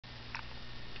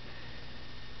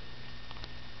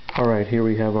Alright, here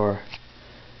we have our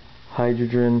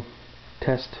hydrogen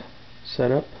test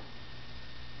setup.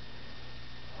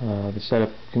 The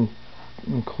setup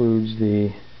includes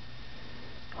the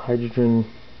hydrogen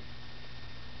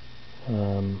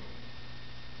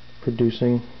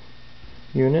producing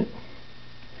unit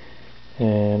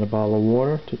and a bottle of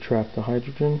water to trap the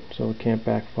hydrogen so it can't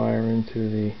backfire into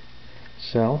the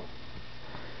cell.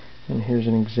 And here's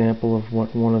an example of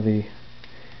what one of the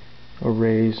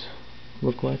arrays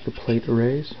look like, the plate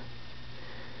arrays.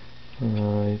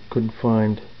 I couldn't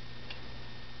find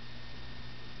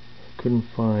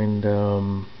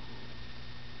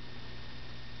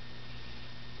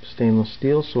stainless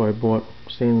steel, so I bought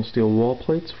stainless steel wall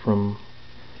plates from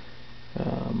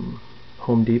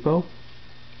Home Depot,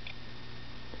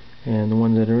 and the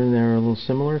ones that are in there are a little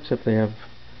similar, except they have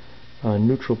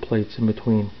neutral plates in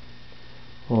between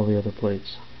all the other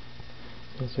plates.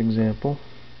 That's an example.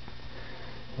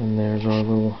 And there's our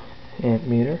little amp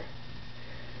meter.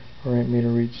 Our amp meter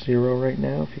reads 0 right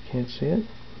now, if you can't see it.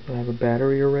 I have a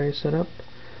battery array set up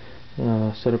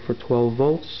for 12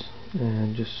 volts,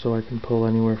 and just so I can pull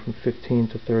anywhere from 15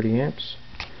 to 30 amps.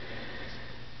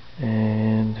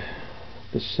 And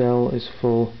the cell is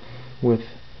full with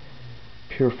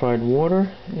purified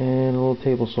water and a little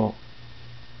table salt.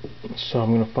 So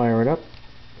I'm going to fire it up.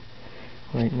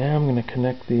 Right now I'm going to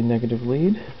connect the negative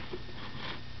lead.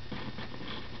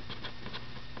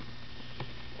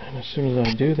 And as soon as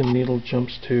I do, the needle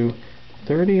jumps to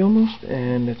 30 almost,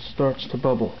 and it starts to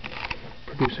bubble,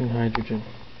 producing hydrogen.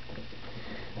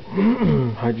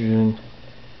 Hydrogen,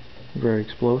 very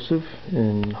explosive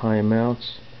in high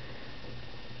amounts,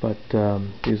 but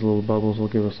these little bubbles will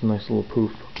give us a nice little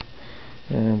poof.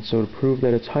 And so to prove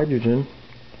that it's hydrogen,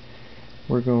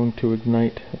 we're going to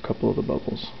ignite a couple of the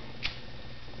bubbles.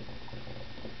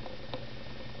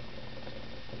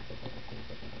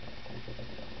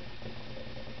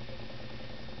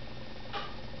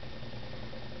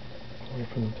 Wait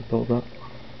for them to build up.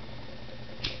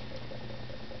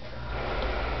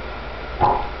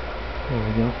 There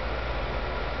we go.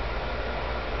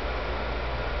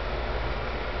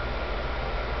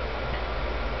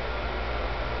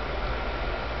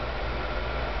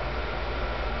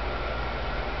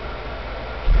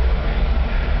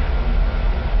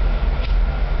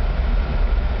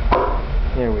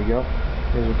 There we go.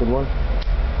 Here's a good one.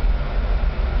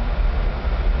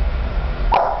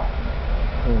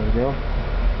 There we go.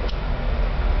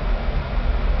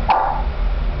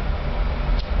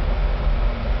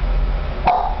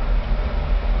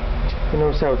 You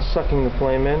notice how it's sucking the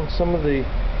flame in. Some of the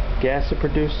gas it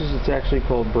produces, it's actually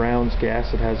called Brown's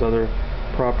gas. It has other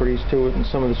properties to it, and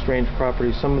some of the strange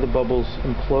properties. Some of the bubbles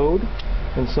implode,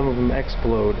 and some of them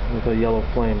explode with a yellow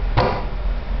flame.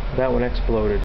 That one exploded.